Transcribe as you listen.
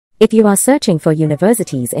If you are searching for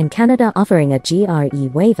universities in Canada offering a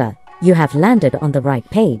GRE waiver, you have landed on the right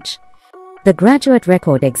page. The Graduate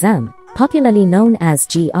Record Exam, popularly known as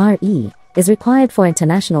GRE, is required for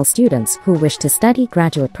international students who wish to study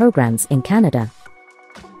graduate programs in Canada.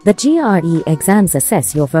 The GRE exams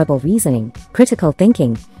assess your verbal reasoning, critical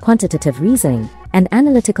thinking, quantitative reasoning, and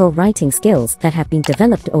analytical writing skills that have been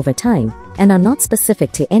developed over time and are not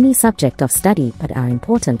specific to any subject of study but are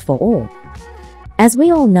important for all. As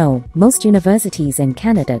we all know, most universities in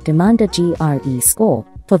Canada demand a GRE score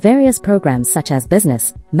for various programs such as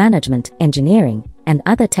business, management, engineering, and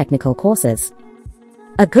other technical courses.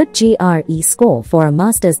 A good GRE score for a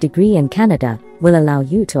master's degree in Canada will allow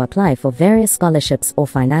you to apply for various scholarships or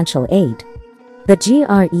financial aid. The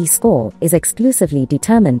GRE score is exclusively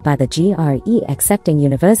determined by the GRE accepting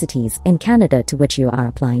universities in Canada to which you are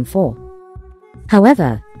applying for.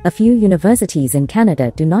 However, a few universities in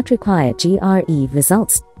Canada do not require GRE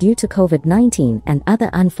results due to COVID-19 and other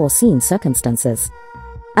unforeseen circumstances.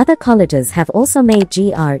 Other colleges have also made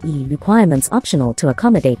GRE requirements optional to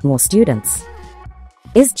accommodate more students.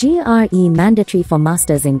 Is GRE mandatory for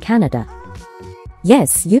masters in Canada?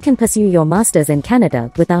 Yes, you can pursue your masters in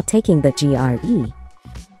Canada without taking the GRE.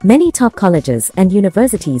 Many top colleges and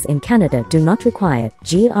universities in Canada do not require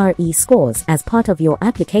GRE scores as part of your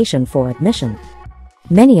application for admission.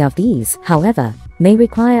 Many of these, however, may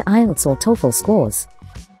require IELTS or TOEFL scores.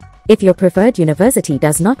 If your preferred university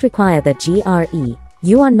does not require the GRE,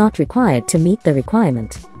 you are not required to meet the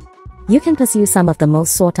requirement. You can pursue some of the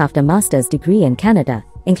most sought-after master's degree in Canada,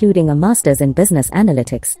 including a Master's in Business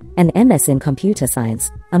Analytics, an MS in Computer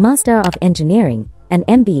Science, a Master of Engineering, an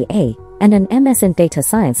MBA, and an MS in Data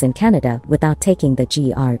Science in Canada without taking the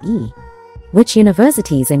GRE. Which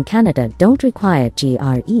universities in Canada don't require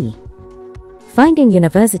GRE? Finding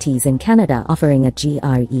universities in Canada offering a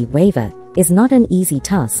GRE waiver is not an easy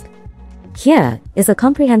task. Here is a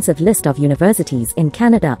comprehensive list of universities in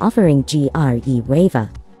Canada offering GRE waiver.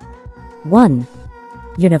 1.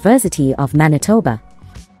 University of Manitoba.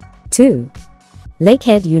 2.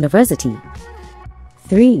 Lakehead University.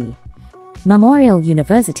 3. Memorial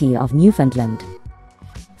University of Newfoundland.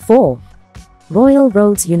 4. Royal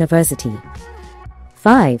Roads University.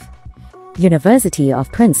 5. University of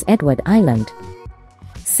Prince Edward Island.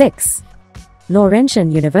 6. Laurentian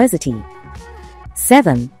University.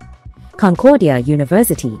 7. Concordia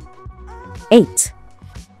University. 8.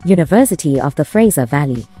 University of the Fraser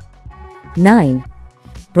Valley. 9.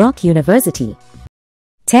 Brock University.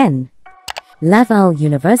 10. Laval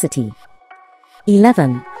University.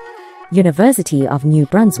 11. University of New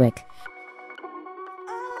Brunswick.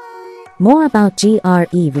 More about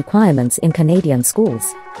GRE requirements in Canadian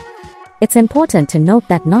schools. It's important to note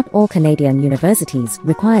that not all Canadian universities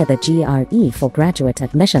require the GRE for graduate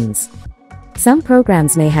admissions. Some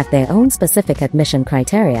programs may have their own specific admission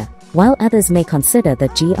criteria, while others may consider the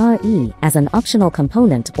GRE as an optional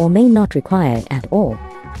component or may not require it at all.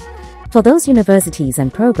 For those universities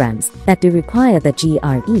and programs that do require the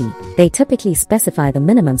GRE, they typically specify the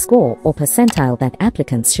minimum score or percentile that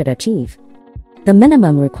applicants should achieve. The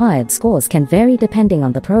minimum required scores can vary depending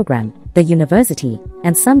on the program, the university,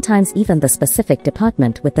 and sometimes even the specific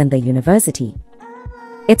department within the university.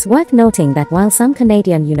 It's worth noting that while some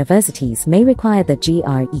Canadian universities may require the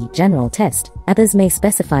GRE general test, others may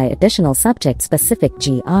specify additional subject-specific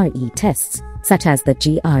GRE tests, such as the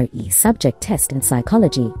GRE subject test in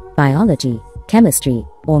psychology, biology, chemistry,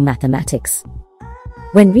 or mathematics.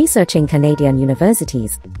 When researching Canadian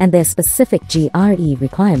universities and their specific GRE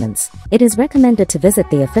requirements, it is recommended to visit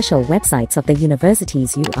the official websites of the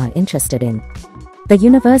universities you are interested in. The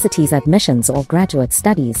university's admissions or graduate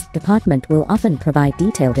studies department will often provide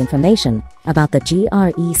detailed information about the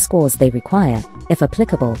GRE scores they require, if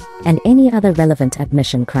applicable, and any other relevant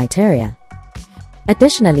admission criteria.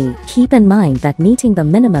 Additionally, keep in mind that meeting the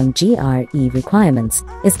minimum GRE requirements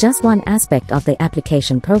is just one aspect of the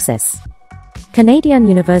application process. Canadian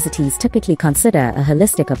universities typically consider a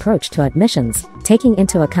holistic approach to admissions, taking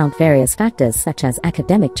into account various factors such as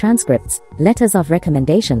academic transcripts, letters of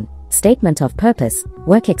recommendation, statement of purpose,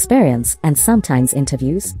 work experience, and sometimes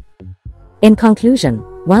interviews. In conclusion,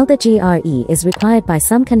 while the GRE is required by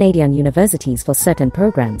some Canadian universities for certain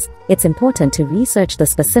programs, it's important to research the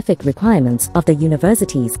specific requirements of the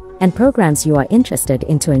universities and programs you are interested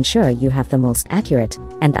in to ensure you have the most accurate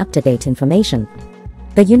and up-to-date information.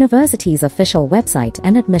 The university's official website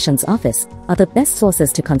and admissions office are the best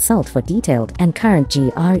sources to consult for detailed and current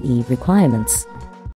GRE requirements.